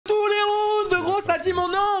dit mon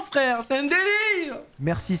nom, frère. C'est un délire.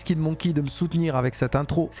 Merci Skin Monkey de me soutenir avec cette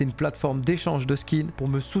intro. C'est une plateforme d'échange de skins. Pour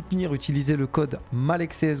me soutenir, utilisez le code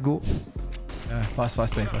maleK CSGO. Fast.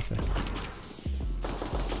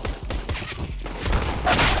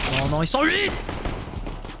 Non, ils sont 8.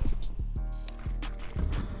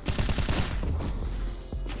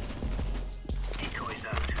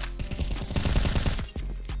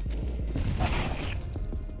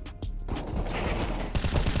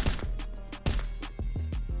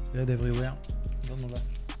 Dead everywhere. Don't know that.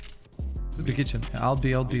 The kitchen. I'll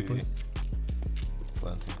be, please.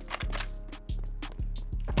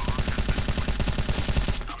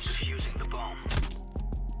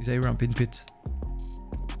 He's a ramp in pit.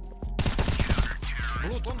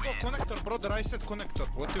 Bro, don't go connector, brother. I said connector.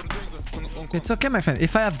 What you're doing on It's okay, my friend.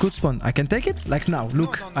 If I have good spawn, I can take it. Like now,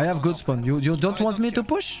 look, no, I have good spawn. You don't want me to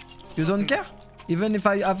push? You don't care? Even if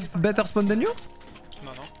I have better spawn than you?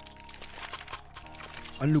 No.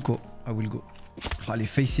 Unluko, I will go. Ah, les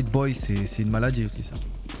faceit boys, c'est une maladie aussi ça.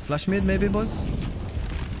 Flash mid, maybe, boss?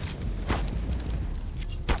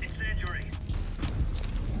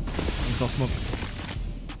 On sort smoke.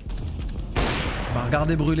 Bah,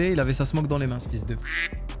 regardez brûler, il avait sa smoke dans les mains, ce fils de.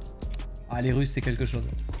 Ah, les Russes, c'est quelque chose.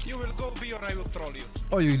 You will go B or I will troll you.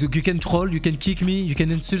 Oh, you can troll, you can kick me, you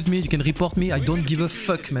can insult me, you can report me. I don't give a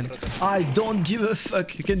fuck, man. I don't give a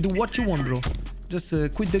fuck. You can do what you want, bro. Just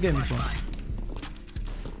quit the game if you want.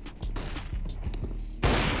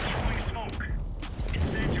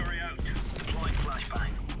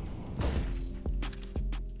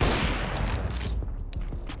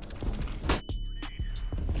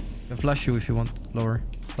 I can flash you if you want, lower.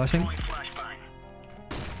 Flashing?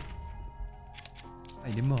 Ah,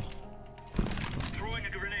 il est mort.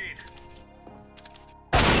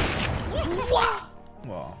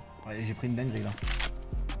 Wow. Allez, j'ai pris une dinguerie là.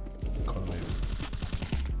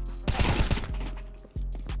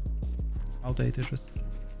 Out A, just.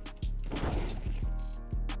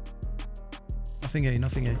 Nothing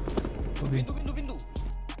A. Window.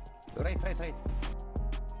 Right.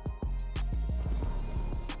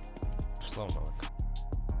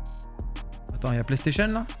 Attends, il y a PlayStation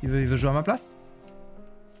là? Il veut jouer à ma place?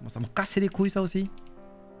 Bon, ça me casse les couilles ça aussi.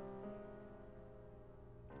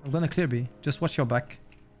 I'm gonna clear B. Just watch your back.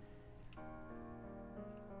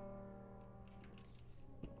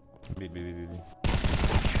 B.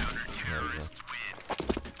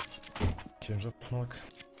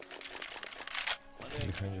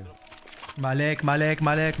 maleK.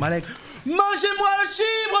 Mangez-moi le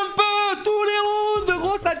chibre un peu. Tous les rounds. De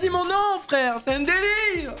gros, ça dit mon nom, frère. C'est un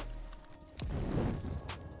délire.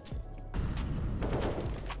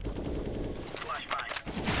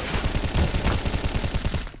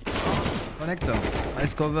 Connector.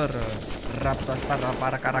 Nice cover. Raptastara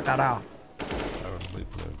para.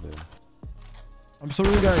 I'm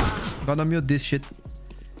sorry, guys. Gonna mute this shit.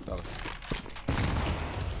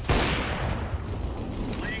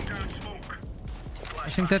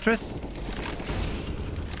 Flashing Tetris.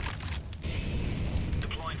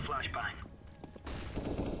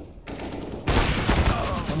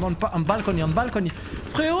 Un balcony.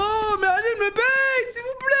 Frérot, mais allez me bait, s'il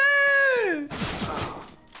vous plaît.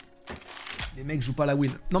 Les mecs jouent pas la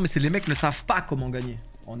win. Non, mais c'est les mecs ne savent pas comment gagner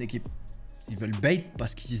en équipe. Ils veulent bait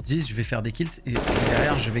parce qu'ils se disent je vais faire des kills et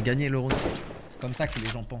derrière je vais gagner le round. C'est comme ça que les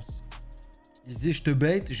gens pensent. Ils se disent je te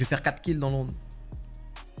bait, je vais faire 4 kills dans le round.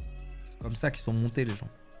 Comme ça qu'ils sont montés les gens.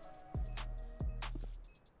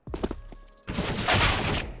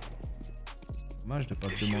 Dommage de pas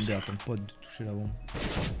te demander à ton pote de toucher la bombe.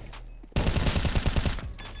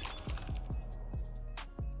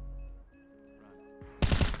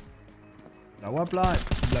 La WAP là,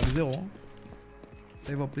 blague 0.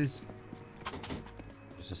 Save up please.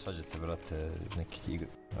 Se svađate, brate, neki igre.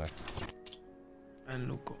 And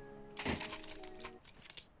Loco.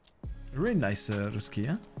 Really nice Ruski,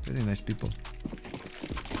 hein? Very nice people.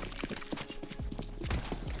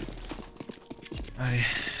 Allez,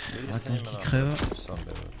 on va attendre qu'il crève.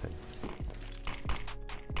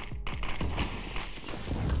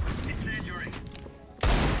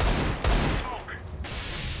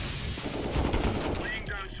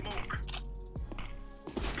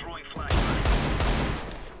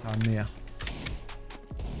 Ah merde.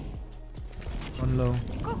 One low.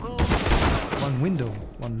 One window.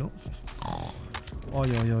 One low. Oh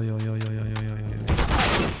yo.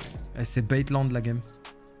 Eh, c'est Baitland la game.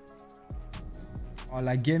 Oh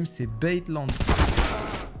la game c'est Baitland.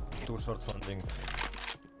 Too short funding.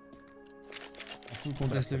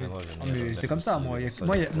 Mais c'est comme ça moi.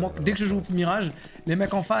 Moi dès que je joue Mirage, les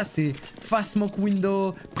mecs en face c'est fast smoke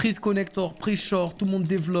window, prise connector, prise short, tout le monde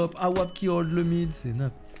développe, AWAP qui hold le mid, c'est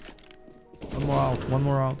nap. One more out, one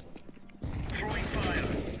more out.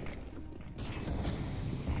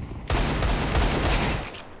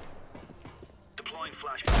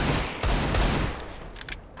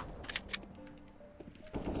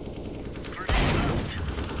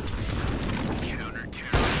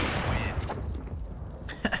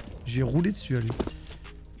 J'ai roulé dessus à lui.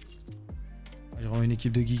 J'ai vraiment une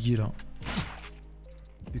équipe de Guigui là.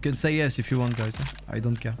 You can say yes if you want, guys. I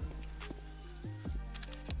don't care.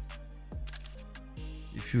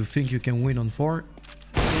 If you think you can win on 4,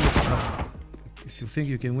 if you think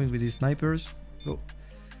you can win with these snipers, go.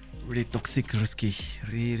 Really toxic, risky.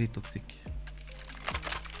 Really toxic.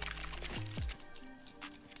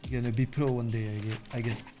 You're gonna be pro one day, I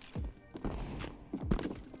guess.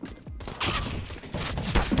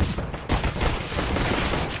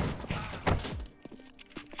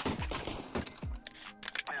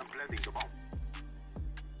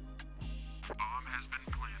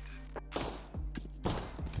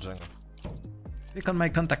 Jungle. Pick on my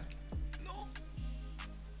contact. No.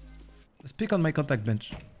 Let's pick on my contact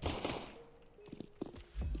bench.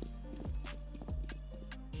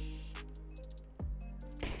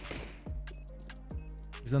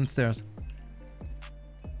 He's on stairs.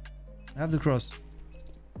 I have the cross.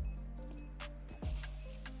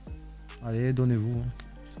 Allez, donnez-vous. Hein.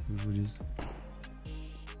 C'est ce que je vous dis.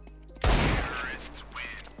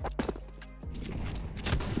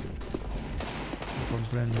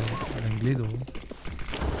 Comprendo l'anglais d'eau.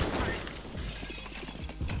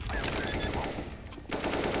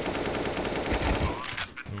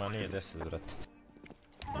 Ma nije 10, brate.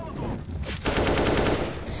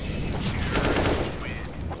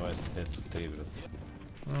 Ovo je 5-3, brate.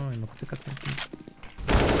 Oh, ima kute kad sam ti.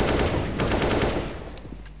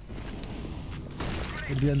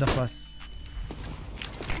 Odbijem da pas.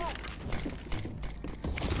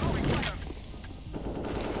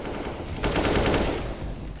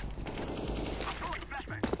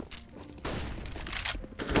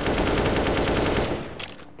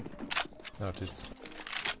 Artist.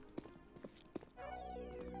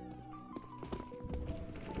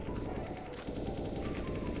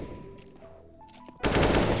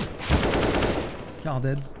 Car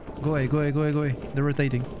dead. Go away, go away, go away, go away. They're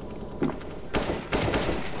rotating.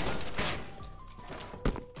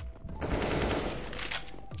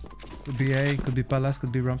 Could be A, could be palace,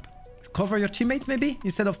 could be ramp. Cover your teammate maybe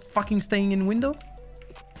instead of fucking staying in window.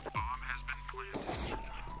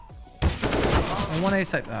 On one A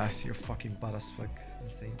side. Ah, you're fucking bad as fuck.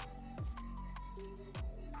 Insane.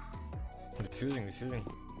 Defusing, defusing.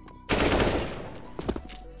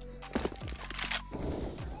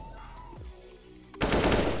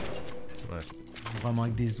 Nice. Vraiment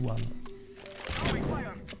avec des oies.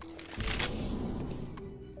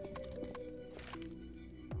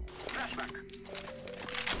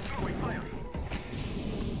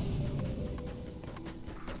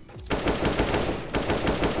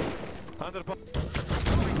 I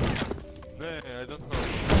don't know.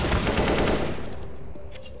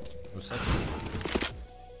 Who's that?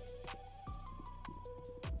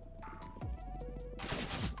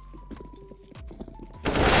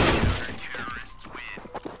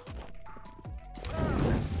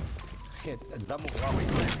 Дам у главы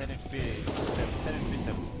 10 HP, 10 HP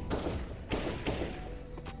steps.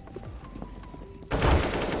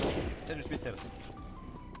 10 HP steps.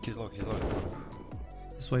 He's low, he's low.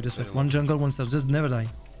 This way, this way. One jungle, one stairs. Just never die.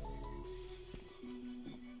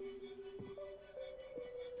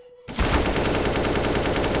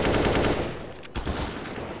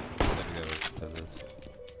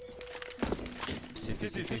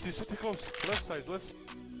 City close. Left side, left.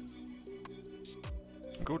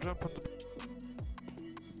 Go jump on the.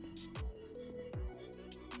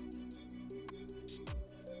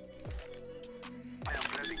 I am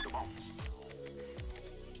planting the bomb.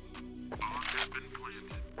 Bomb has been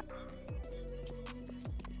planted.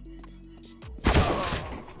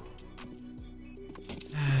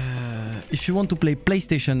 If you want to play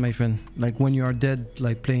PlayStation, my friend, like when you are dead,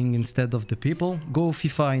 like playing instead of the people, go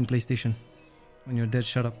FIFA in PlayStation. When you're dead,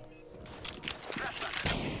 shut up.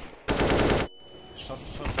 Shot,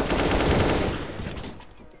 shot.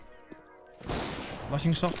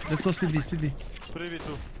 Flashing shot. Let's go split B, split B. Privy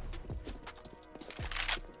too.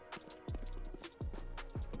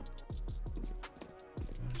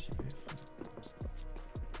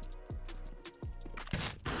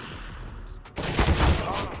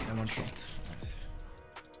 And one shot.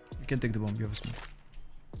 You can take the bomb, you have a smoke.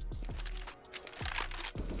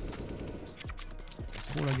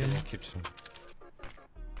 Roll again. Kitchen.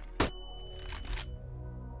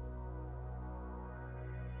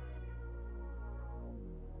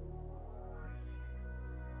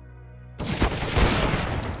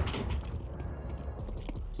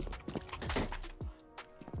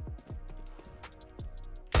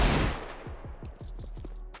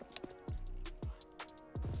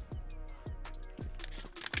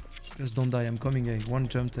 Just don't die, I'm coming A. One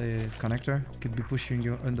jumped a connector. Could be pushing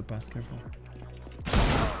you underpass, careful.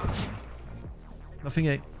 Nothing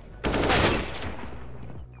A.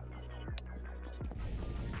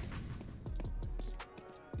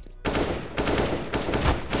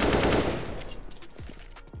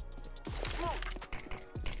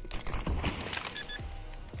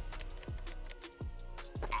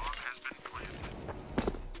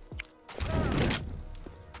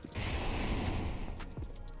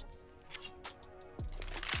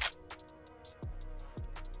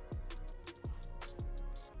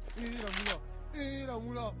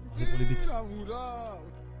 C'est pour les bits.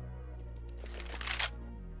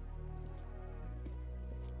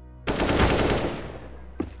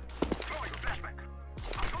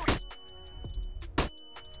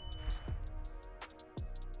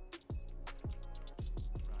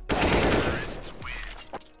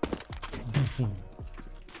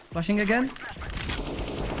 Flashing again.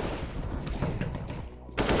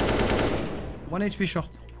 1 HP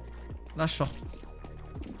short. Last short.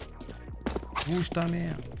 Bouge ta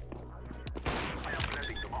mère.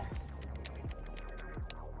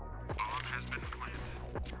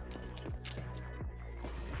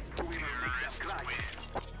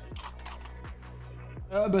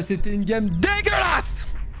 Ah bah c'était une game dégueulasse.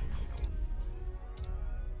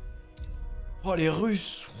 Oh les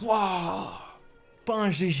Russes. Waouh. Pas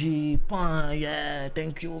un GG, pas un yeah,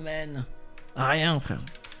 thank you man. Rien frère.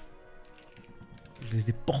 Je les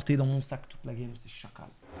ai portés dans mon sac toute la game, c'est chacal.